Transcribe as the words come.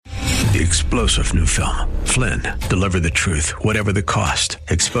The explosive new film, Flynn, deliver the truth, whatever the cost,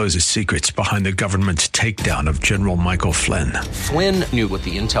 exposes secrets behind the government's takedown of General Michael Flynn. Flynn knew what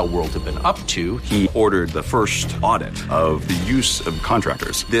the intel world had been up to. He ordered the first audit of the use of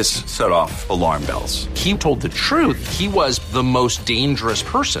contractors. This set off alarm bells. He told the truth. He was the most dangerous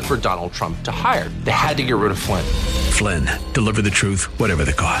person for Donald Trump to hire. They had to get rid of Flynn. Flynn, deliver the truth, whatever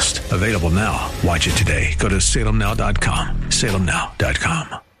the cost. Available now. Watch it today. Go to salemnow.com.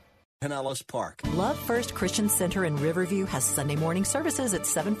 salemnow.com. Pinellas Park. Love First Christian Center in Riverview has Sunday morning services at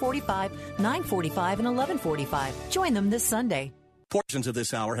 7:45, 9:45, and 11:45. Join them this Sunday. Portions of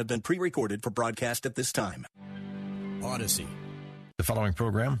this hour have been pre-recorded for broadcast at this time. Odyssey. The following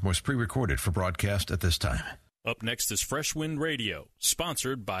program was pre-recorded for broadcast at this time. Up next is Fresh Wind Radio,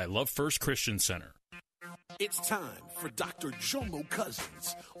 sponsored by Love First Christian Center. It's time for Dr. Jomo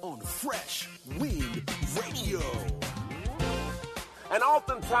Cousins on Fresh Wind Radio. And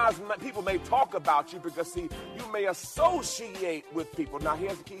oftentimes people may talk about you because, see, you may associate with people. Now,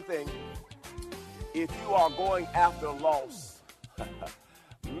 here's the key thing. If you are going after loss,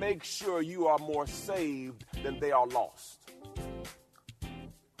 make sure you are more saved than they are lost.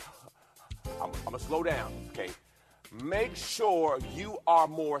 I'm going to slow down, okay? Make sure you are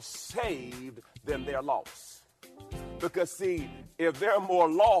more saved than they're lost. Because, see, if they're more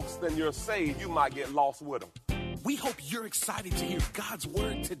lost than you're saved, you might get lost with them. We hope you're excited to hear God's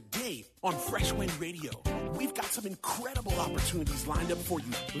word today on Fresh Wind Radio. We've got some incredible opportunities lined up for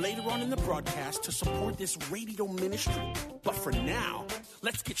you later on in the broadcast to support this radio ministry. But for now,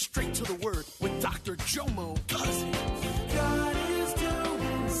 let's get straight to the word with Dr. Jomo Cousins. God is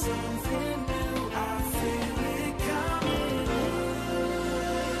doing something new. I feel it coming.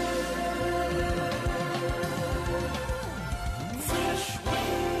 Fresh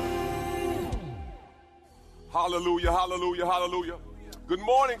Wind. Hallelujah, hallelujah, hallelujah. Good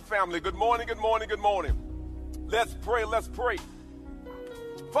morning, family. Good morning, good morning, good morning. Let's pray, let's pray.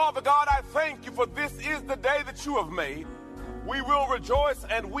 Father God, I thank you for this is the day that you have made. We will rejoice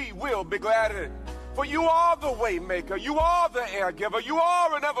and we will be glad in it. For you are the way maker. You are the air giver. You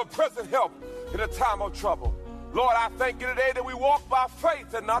are an ever-present help in a time of trouble. Lord, I thank you today that we walk by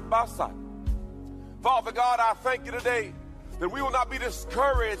faith and not by sight. Father God, I thank you today that we will not be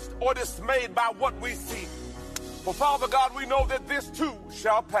discouraged or dismayed by what we see. For Father God, we know that this too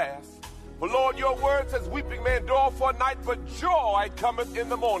shall pass. For Lord, your word says, weeping may endure for a night, but joy cometh in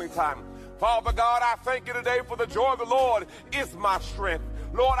the morning time. Father God, I thank you today for the joy of the Lord is my strength.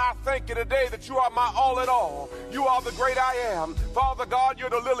 Lord, I thank you today that you are my all in all. You are the great I am. Father God,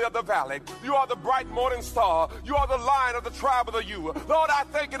 you're the lily of the valley. You are the bright morning star. You are the lion of the tribe of the Judah. Lord, I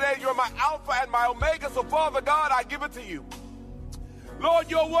thank you today you're my Alpha and my Omega. So Father God, I give it to you. Lord,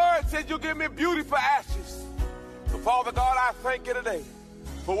 your word says you give me beauty for ashes. So, Father God, I thank you today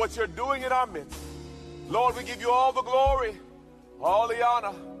for what you're doing in our midst. Lord, we give you all the glory, all the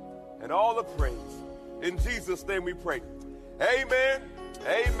honor, and all the praise. In Jesus' name we pray. Amen,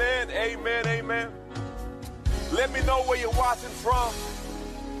 amen, amen, amen. Let me know where you're watching from.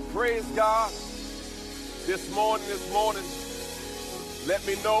 Praise God. This morning, let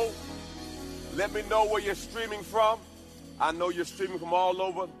me know. Let me know where you're streaming from. I know you're streaming from all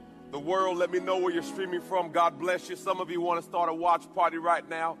over the world. Let me know where you're streaming from. God bless you. Some of you want to start a watch party right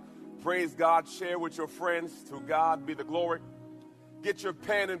now. Praise God. Share with your friends. To God be the glory. Get your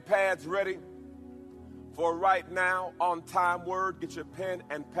pen and pads ready for right now on time word. Get your pen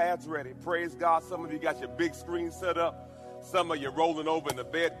and pads ready. Praise God. Some of you got your big screen set up. Some of you rolling over in the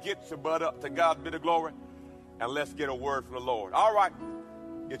bed. Get your butt up. To God be the glory. And let's get a word from the Lord. All right.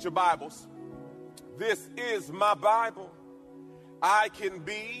 Get your Bibles. This is my Bible. I can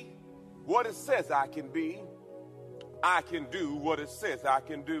be what it says I can be. I can do what it says I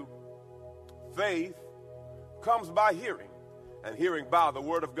can do. Faith comes by hearing, and hearing by the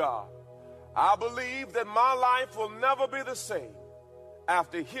word of God. I believe that my life will never be the same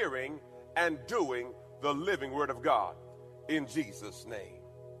after hearing and doing the living word of God. In Jesus' name.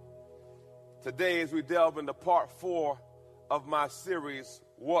 Today, as we delve into part 4 of my series,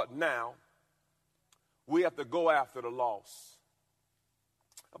 What Now?, we have to go after the loss.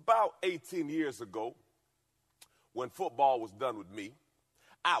 About 18 years ago, when football was done with me,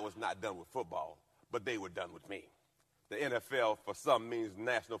 I was not done with football, but they were done with me. The NFL for some means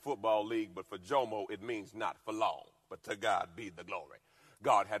National Football League, but for Jomo it means not for long. But to God be the glory.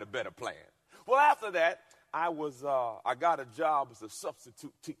 God had a better plan. Well, after that, I got a job as a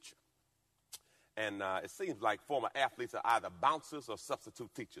substitute teacher. And it seems like former athletes are either bouncers or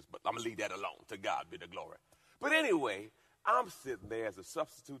substitute teachers, but I'm going to leave that alone. To God be the glory. But anyway, I'm sitting there as a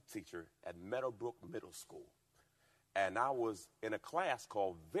substitute teacher at Meadowbrook Middle School. and I was in a class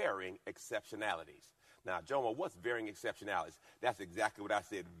called Varying Exceptionalities. Now, Jomo, what's varying exceptionalities? That's exactly what I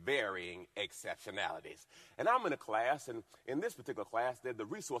said, varying exceptionalities. And I'm in a class, and in this particular class, the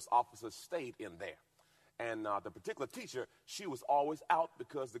resource officer stayed in there. And the particular teacher, she was always out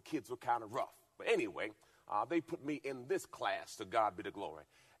because the kids were kind of rough. But anyway, they put me in this class, to God be the glory.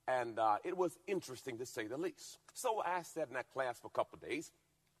 And it was interesting, to say the least. So I sat in that class for a couple of days,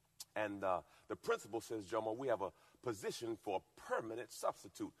 and the principal says, Jomo, we have a position for a permanent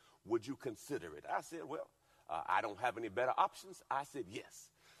substitute. Would you consider it? I said, well, I don't have any better options. I said, yes.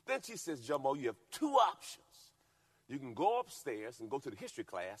 Then she says, Jomo, you have two options. You can go upstairs and go to the history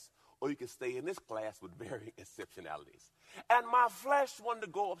class, or you can stay in this class with varying exceptionalities. And my flesh wanted to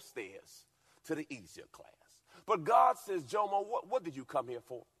go upstairs to the easier class. But God says, Jomo, what did you come here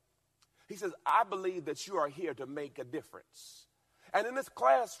for? He says, I believe that you are here to make a difference. And in this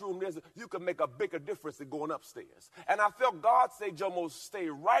classroom, you can make a bigger difference than going upstairs. And I felt God say, Jomo, stay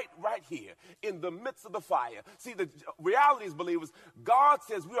right here in the midst of the fire. See, the reality is, believers, God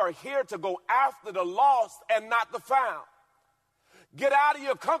says we are here to go after the lost and not the found. Get out of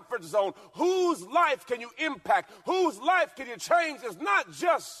your comfort zone. Whose life can you impact? Whose life can you change? It's not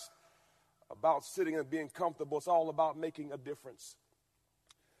just about sitting and being comfortable. It's all about making a difference.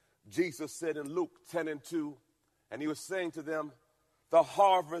 Jesus said in Luke 10:2, and he was saying to them, the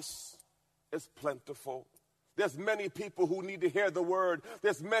harvest is plentiful. There's many people who need to hear the word.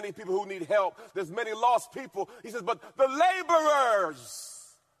 There's many people who need help. There's many lost people. He says, but the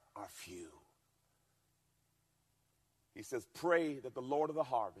laborers are few. He says, pray that the Lord of the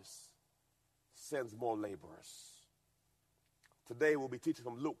harvest sends more laborers. Today we'll be teaching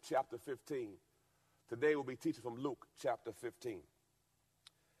from Luke chapter 15. Today we'll be teaching from Luke chapter 15.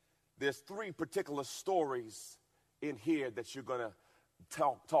 There's three particular stories in here that you're going to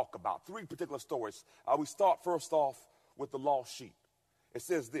talk about. Three particular stories. We start first off with the lost sheep. It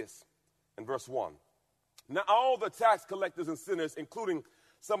says this in verse 1. Now all the tax collectors and sinners, including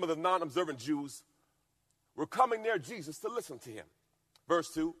some of the non-observant Jews, were coming near Jesus to listen to him. Verse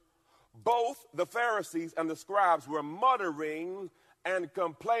 2. Both the Pharisees and the scribes were muttering and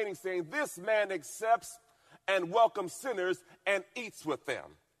complaining, saying, this man accepts and welcomes sinners and eats with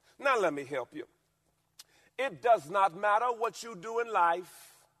them. Now let me help you. It does not matter what you do in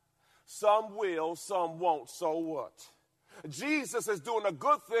life. Some will, some won't. So what? Jesus is doing a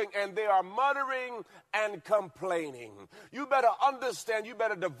good thing, and they are muttering and complaining. You better understand, you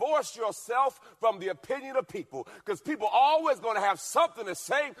better divorce yourself from the opinion of people, because people are always going to have something to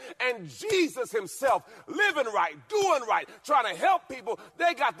say, and Jesus himself, living right, doing right, trying to help people,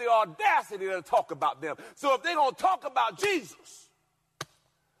 they got the audacity to talk about them. So if they're going to talk about Jesus,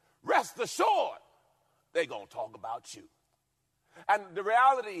 rest assured, they're going to talk about you. And the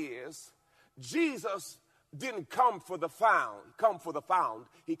reality is, Jesus didn't come for the found,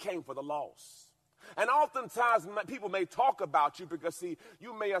 he came for the lost. And oftentimes people may talk about you because, see,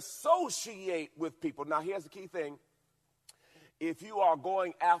 you may associate with people. Now, here's the key thing. If you are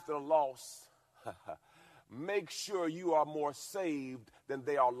going after the lost, make sure you are more saved than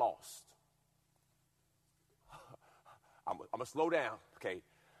they are lost. I'm going to slow down, okay?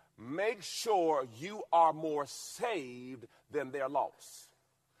 Make sure you are more saved than they're lost.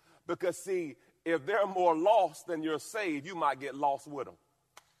 Because, see, if they're more lost than you're saved, you might get lost with them.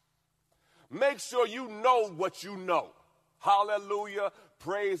 Make sure you know what you know. Hallelujah.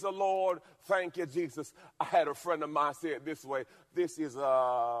 Praise the Lord. Thank you, Jesus. I had a friend of mine say it this way. This is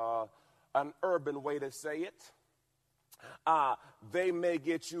an urban way to say it. They may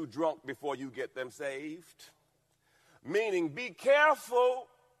get you drunk before you get them saved. Meaning, be careful.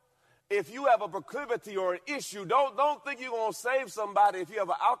 If you have a proclivity or an issue, don't think you're going to save somebody if you have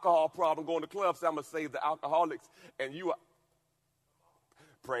an alcohol problem. Going to clubs, say, I'm going to save the alcoholics, and you are.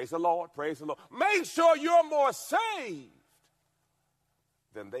 Praise the Lord, praise the Lord. Make sure you're more saved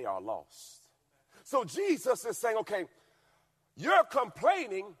than they are lost. So Jesus is saying, okay, you're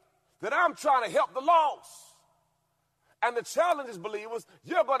complaining that I'm trying to help the lost. And the challenge is, believers,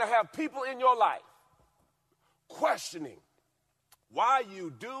 you're going to have people in your life questioning why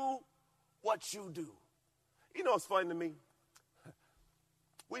you do what you do. You know, it's funny to me.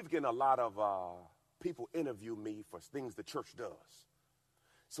 We've getting a lot of people interview me for things the church does.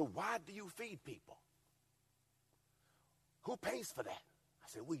 So why do you feed people? Who pays for that? I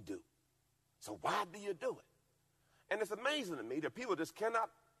said, we do. So why do you do it? And it's amazing to me that people just cannot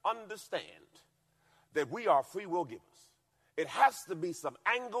understand that we are free will givers. It has to be some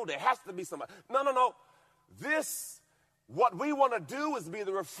angle. There has to be some. No. What we want to do is be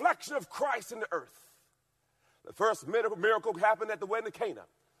the reflection of Christ in the earth. The first miracle happened at the wedding of Cana.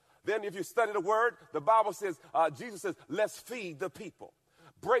 Then if you study the word, the Bible says, Jesus says, let's feed the people.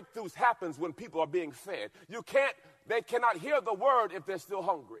 Breakthroughs happens when people are being fed. They cannot hear the word if they're still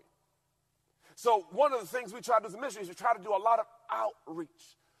hungry. So one of the things we try to do as a ministry is we try to do a lot of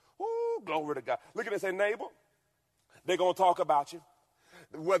outreach. Ooh, glory to God. Look at this, say, neighbor, they're going to talk about you.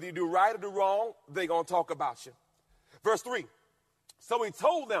 Whether you do right or do wrong, they're going to talk about you. Verse 3, so he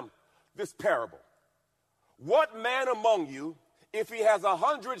told them this parable. What man among you, if he has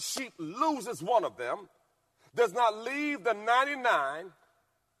 100 sheep, loses one of them, does not leave the 99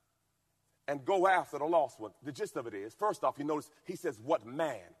 and go after the lost one? The gist of it is, first off, you notice he says, what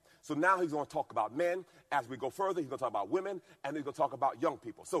man? So now he's going to talk about men. As we go further, he's going to talk about women, and he's going to talk about young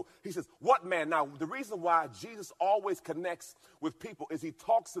people. So he says, what man? Now, the reason why Jesus always connects with people is he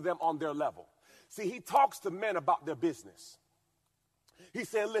talks to them on their level. See, he talks to men about their business. He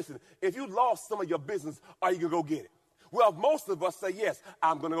said, listen, if you lost some of your business, are you going to go get it? Well, most of us say, yes,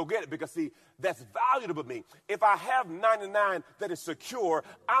 I'm going to go get it because, see, that's valuable to me. If I have 99 that is secure,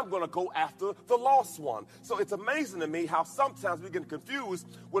 I'm going to go after the lost one. So it's amazing to me how sometimes we get confused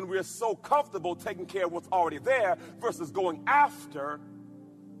when we're so comfortable taking care of what's already there versus going after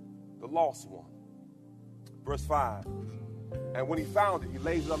the lost one. Verse 5, and when he found it, he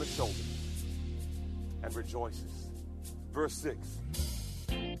lays it on his shoulder and rejoices. Verse 6.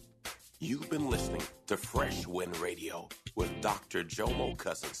 You've been listening to Fresh Wind Radio with Dr. Jomo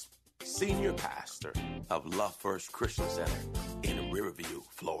Cousins, Senior Pastor of Love First Christian Center in Riverview,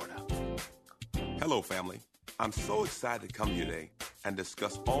 Florida. Hello, family. I'm so excited to come here today and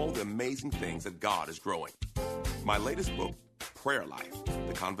discuss all the amazing things that God is growing. My latest book, Prayer Life,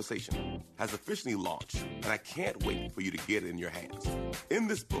 The Conversation, has officially launched, and I can't wait for you to get it in your hands. In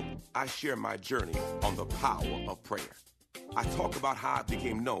this book, I share my journey on the power of prayer. I talk about how I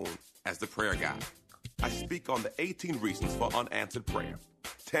became known as the prayer guy. I speak on the 18 reasons for unanswered prayer,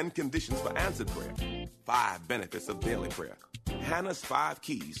 10 conditions for answered prayer, 5 benefits of daily prayer, Hannah's 5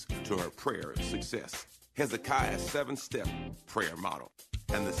 keys to her prayer success, Hezekiah's 7-step prayer model,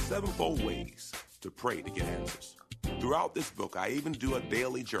 and the 7-fold ways to pray to get answers. Throughout this book, I even do a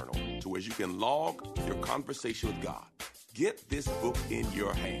daily journal to where you can log your conversation with God. Get this book in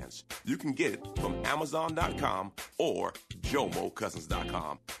your hands. You can get it from Amazon.com or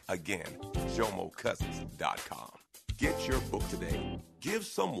JomoCousins.com. Again, JomoCousins.com. Get your book today. Give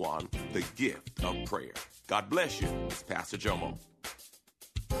someone the gift of prayer. God bless you. It's Pastor Jomo.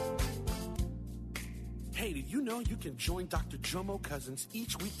 Hey, did you know you can join Dr. Jomo Cousins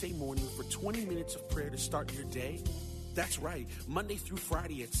each weekday morning for 20 minutes of prayer to start your day? That's right. Monday through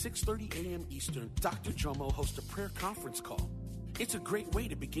Friday at 6:30 a.m. Eastern, Dr. Jomo hosts a prayer conference call. It's a great way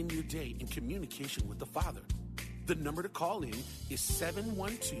to begin your day in communication with the Father. The number to call in is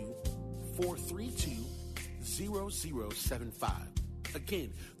 712-432-0075.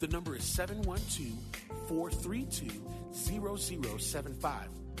 Again, the number is 712-432-0075.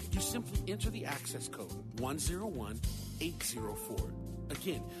 You simply enter the access code 101804.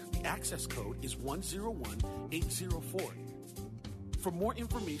 Again, the access code is 101804. For more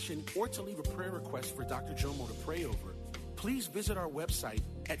information or to leave a prayer request for Dr. Jomo to pray over, please visit our website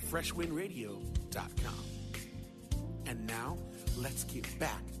at freshwindradio.com. And now, let's get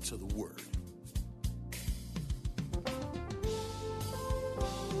back to the Word.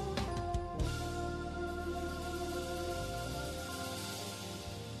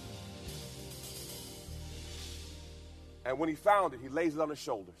 And when he found it, he lays it on his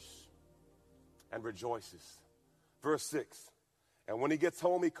shoulders and rejoices. Verse 6, and when he gets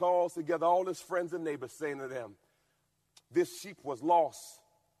home, he calls together all his friends and neighbors, saying to them, this sheep was lost,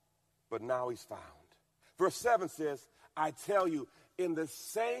 but now he's found. Verse 7 says, I tell you, in the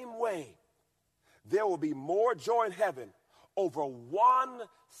same way, there will be more joy in heaven over one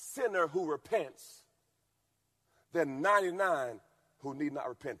sinner who repents than 99 who need not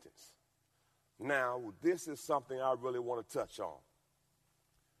repentance. Now, this is something I really want to touch on.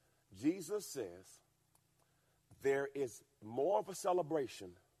 Jesus says there is more of a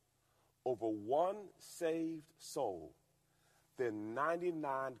celebration over one saved soul than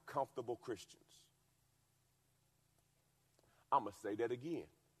 99 comfortable Christians. I'm going to say that again.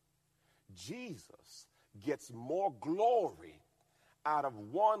 Jesus gets more glory out of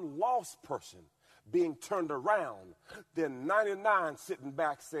one lost person being turned around than 99 sitting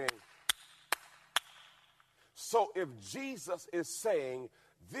back saying, so if Jesus is saying,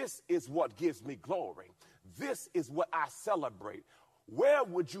 this is what gives me glory, this is what I celebrate, where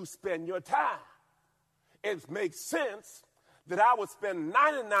would you spend your time? It makes sense that I would spend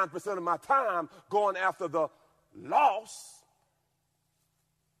 99% of my time going after the lost,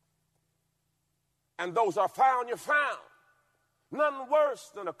 and those are found, you're found. None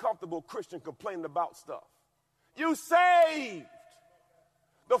worse than a comfortable Christian complaining about stuff. You saved.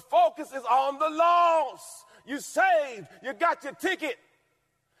 The focus is on the loss. You saved. You got your ticket.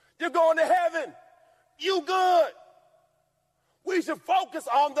 You're going to heaven. You good. We should focus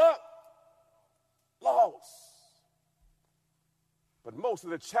on the loss. But most of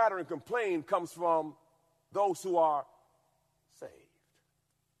the chatter and complaint comes from those who are saved.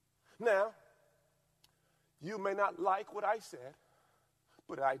 Now, you may not like what I said,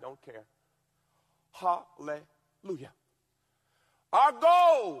 but I don't care. Hallelujah. Our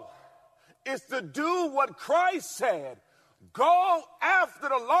goal is to do what Christ said. Go after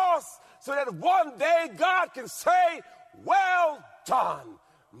the lost so that one day God can say, well done,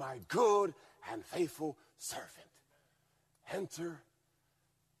 my good and faithful servant. Enter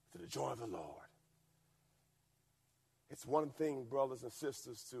to the joy of the Lord. It's one thing, brothers and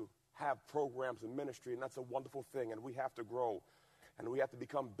sisters, to have programs in ministry, and that's a wonderful thing, and we have to grow, and we have to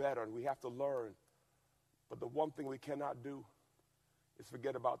become better, and we have to learn. But the one thing we cannot do is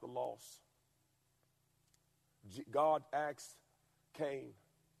forget about the loss. God asked Cain,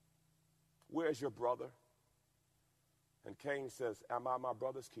 where's your brother? And Cain says, am I my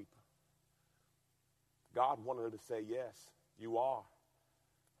brother's keeper? God wanted him to say, yes, you are.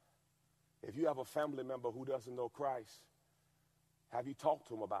 If you have a family member who doesn't know Christ, have you talked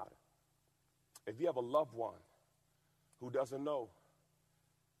to him about it? If you have a loved one who doesn't know,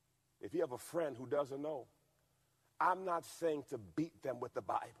 if you have a friend who doesn't know, I'm not saying to beat them with the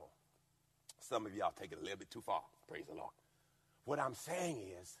Bible. Some of y'all take it a little bit too far. Praise the Lord. What I'm saying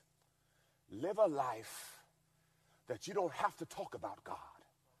is, live a life that you don't have to talk about God,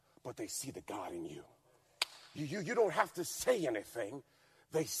 but they see the God in you. You don't have to say anything.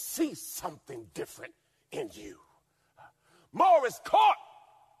 They see something different in you. More is caught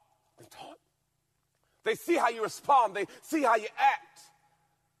than taught. They see how you respond. They see how you act.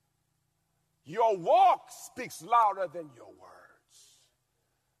 Your walk speaks louder than your words.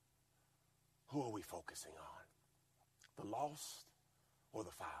 Who are we focusing on? The lost or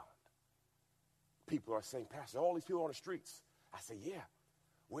the found? People are saying, Pastor, all these people on the streets. I say, yeah.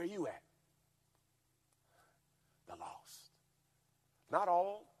 Where are you at? The lost. Not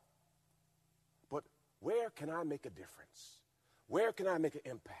all, but where can I make a difference? Where can I make an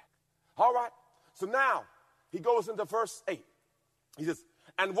impact? All right. So now he goes into verse 8. He says,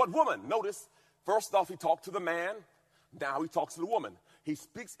 and what woman? Notice, first off, he talked to the man. Now he talks to the woman. He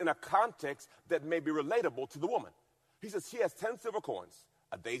speaks in a context that may be relatable to the woman. He says she has 10 silver coins,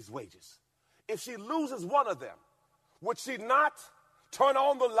 a day's wages. If she loses one of them, would she not turn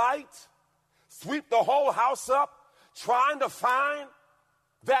on the light, sweep the whole house up, trying to find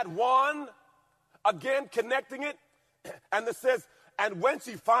that one, again connecting it? And it says, and when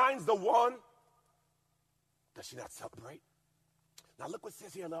she finds the one, does she not celebrate? Now look what it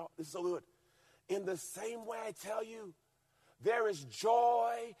says here now. This is so good. In the same way I tell you, there is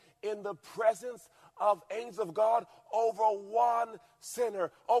joy in the presence of angels of God over one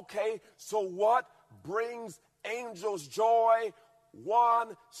sinner. Okay, so what brings angels joy?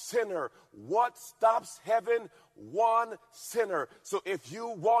 One sinner. What stops heaven? One sinner. So if you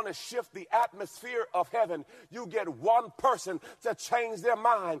want to shift the atmosphere of heaven, you get one person to change their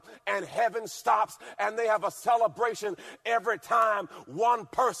mind, and heaven stops, and they have a celebration every time one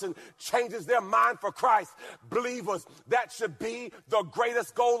person changes their mind for Christ. Believers, that should be the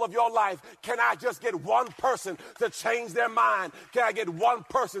greatest goal of your life. Can I just get one person to change their mind? Can I get one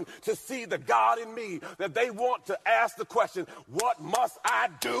person to see the God in me, that they want to ask the question, what must I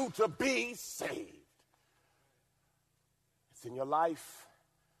do to be saved? It's in your life.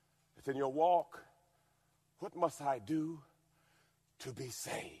 It's in your walk. What must I do to be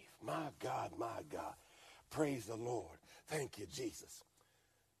saved? My God, my God. Praise the Lord. Thank you, Jesus.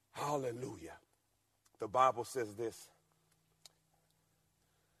 Hallelujah. The Bible says this.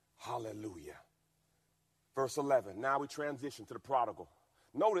 Hallelujah. Verse 11. Now we transition to the prodigal.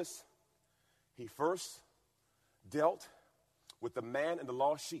 Notice, he first dealt with the man and the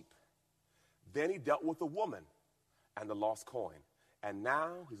lost sheep. Then he dealt with the woman and the lost coin. And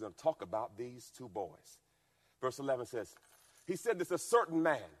now he's going to talk about these two boys. Verse 11 says, he said this, a certain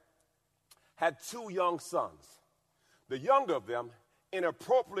man had 2 young sons. The younger of them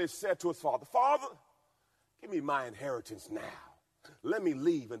inappropriately said to his father, Father, give me my inheritance now. Let me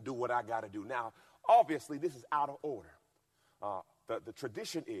leave and do what I got to do. Now, obviously, this is out of order. The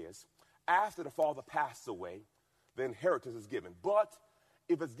tradition is, after the father passed away, the inheritance is given. But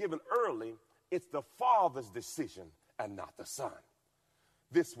if it's given early, it's the father's decision and not the son.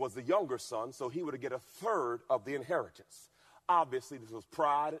 This was the younger son, so he would get 1/3 of the inheritance. Obviously, this was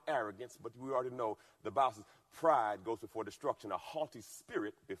pride and arrogance, but we already know the Bible says Pride goes before destruction, a haughty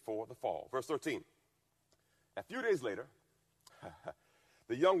spirit before the fall. Verse 13. A few days later,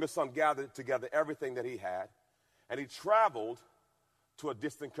 the younger son gathered together everything that he had, and he traveled to a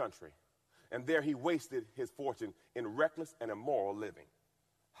distant country. And there he wasted his fortune in reckless and immoral living.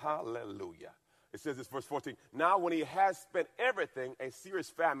 Hallelujah. It says this, verse 14. Now when he has spent everything, a serious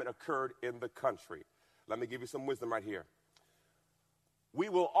famine occurred in the country. Let me give you some wisdom right here. We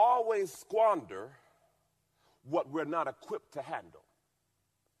will always squander what we're not equipped to handle.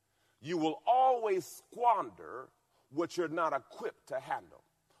 You will always squander what you're not equipped to handle.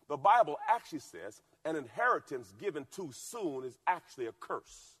 The Bible actually says an inheritance given too soon is actually a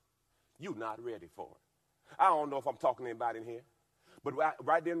curse. You're not ready for it. I don't know if I'm talking to anybody in here, but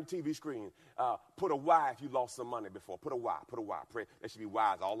right there on the TV screen, put a Y if you lost some money before. Put a Y, put a Y. Pray. There should be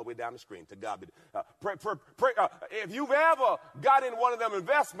Y's all the way down the screen. To God be. Pray. If you've ever got in one of them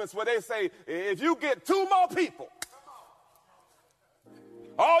investments where they say, if you get 2 more people,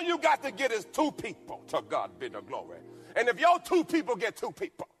 all you got to get is 2 people. To God be the glory. And if your 2 people get 2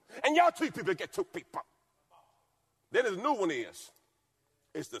 people, and your 2 people get 2 people, then the new one is,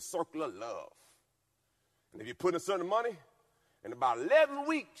 it's the circle of love. And if you put in a certain money, in about 11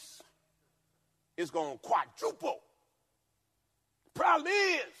 weeks, it's going to quadruple. Problem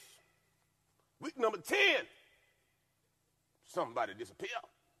is, week number 10, somebody disappeared.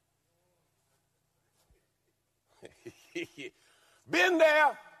 Been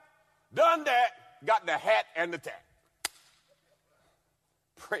there, done that, got the hat and the tag.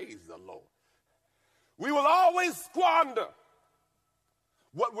 Praise the Lord. We will always squander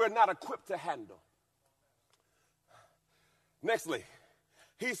what we're not equipped to handle. Nextly,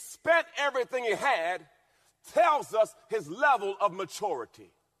 he spent everything he had, tells us his level of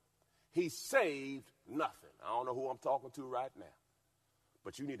maturity. He saved nothing. I don't know who I'm talking to right now,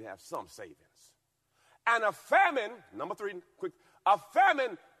 but you need to have some savings. And a famine, number 3, quick, a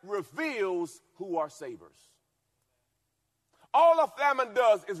famine reveals who are savers. All a famine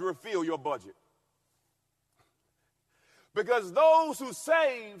does is reveal your budget. Because those who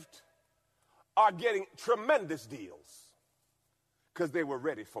saved are getting tremendous deals because they were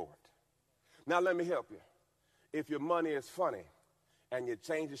ready for it. Now let me help you. If your money is funny and your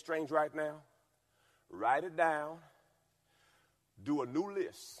change is strange right now, write it down, do a new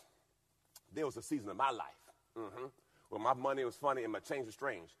list. There was a season of my life where my money was funny and my change was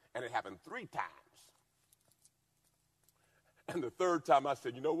strange, and it happened 3 times. And the 3rd time I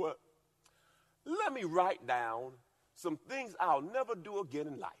said, you know what? Let me write down some things I'll never do again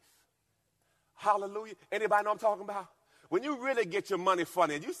in life. Hallelujah. Anybody know what I'm talking about? When you really get your money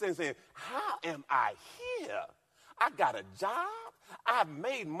funny and you saying, how am I here? I got a job. I've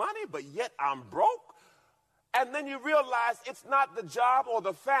made money, but yet I'm broke. And then you realize it's not the job or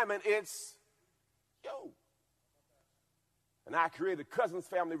the famine, it's you. And I created Cousins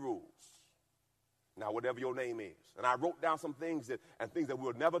Family Rules. Now, whatever your name is. And I wrote down some things that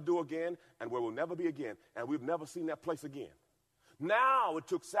we'll never do again and where we'll never be again. And we've never seen that place again. Now it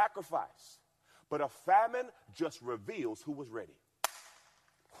took sacrifice. But a famine just reveals who was ready.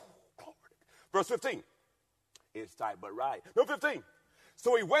 Verse 15. It's tight but right. Number 15.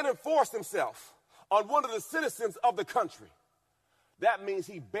 So he went and forced himself on one of the citizens of the country. That means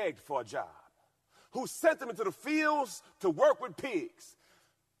he begged for a job. Who sent him into the fields to work with pigs.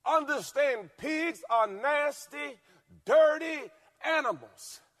 Understand, pigs are nasty, dirty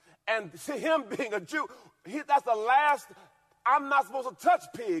animals. And to him being a Jew, that's the last. I'm not supposed to touch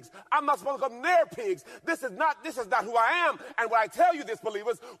pigs. I'm not supposed to come near pigs. This is not who I am. And when I tell you this,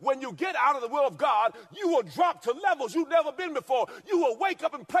 believers, when you get out of the will of God, you will drop to levels you've never been before. You will wake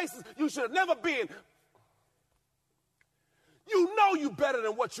up in places you should have never been. You know you better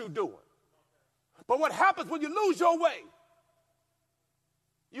than what you're doing. But what happens when you lose your way?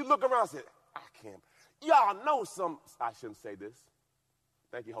 You look around and say, I can't. Y'all know I shouldn't say this.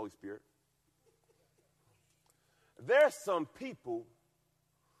 Thank you, Holy Spirit. There's some people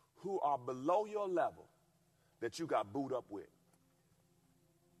who are below your level that you got booed up with.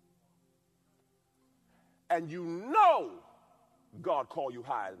 And you know God called you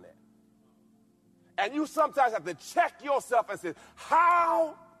higher than that. And you sometimes have to check yourself and say,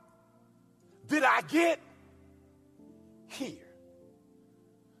 how did I get here?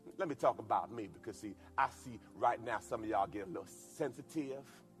 Let me talk about me because, see, I see right now some of y'all get a little sensitive.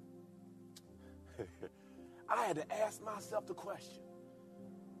 I had to ask myself the question,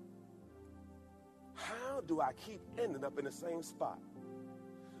 how do I keep ending up in the same spot?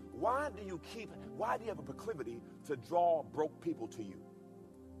 Why do you have a proclivity to draw broke people to you?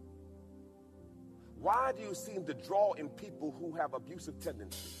 Why do you seem to draw in people who have abusive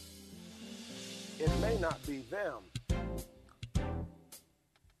tendencies? it may not be them.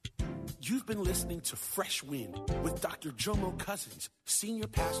 You've been listening to Fresh Wind with Dr. Jomo Cousins, Senior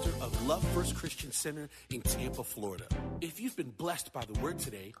Pastor of Love First Christian Center in Tampa, Florida. If you've been blessed by the word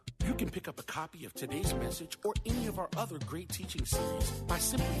today, you can pick up a copy of today's message or any of our other great teaching series by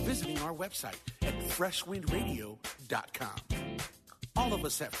simply visiting our website at freshwindradio.com. All of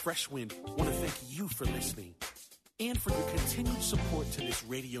us at Fresh Wind want to thank you for listening and for your continued support to this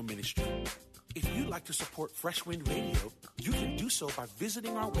radio ministry. If you'd like to support Fresh Wind Radio, you can do so by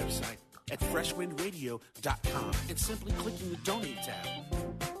visiting our website at freshwindradio.com and simply clicking the Donate tab.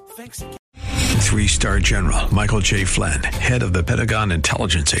 Thanks again. 3-star General Michael J. Flynn, head of the Pentagon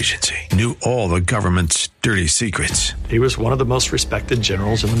Intelligence Agency, knew all the government's dirty secrets. He was one of the most respected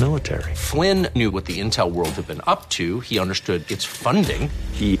generals in the military. Flynn knew what the intel world had been up to. He understood its funding.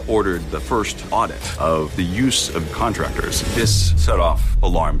 He ordered the first audit of the use of contractors. This set off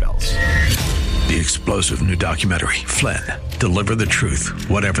alarm bells. The explosive new documentary, Flynn, Deliver the Truth,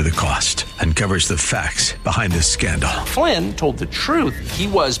 Whatever the Cost, uncovers the facts behind this scandal. Flynn told the truth. He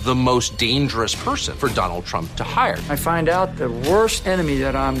was the most dangerous person for Donald Trump to hire. I find out the worst enemy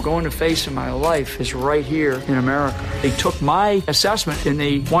that I'm going to face in my life is right here in America. They took my assessment and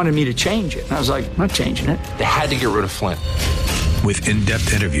they wanted me to change it. And I was like, I'm not changing it. They had to get rid of Flynn. With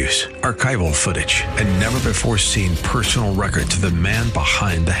in-depth interviews, archival footage, and never-before-seen personal records of the man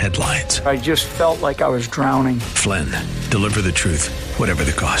behind the headlines. I just felt like I was drowning. Flynn, Deliver the Truth, Whatever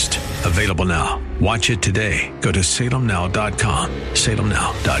the Cost. Available now. Watch it today. Go to salemnow.com.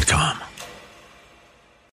 salemnow.com.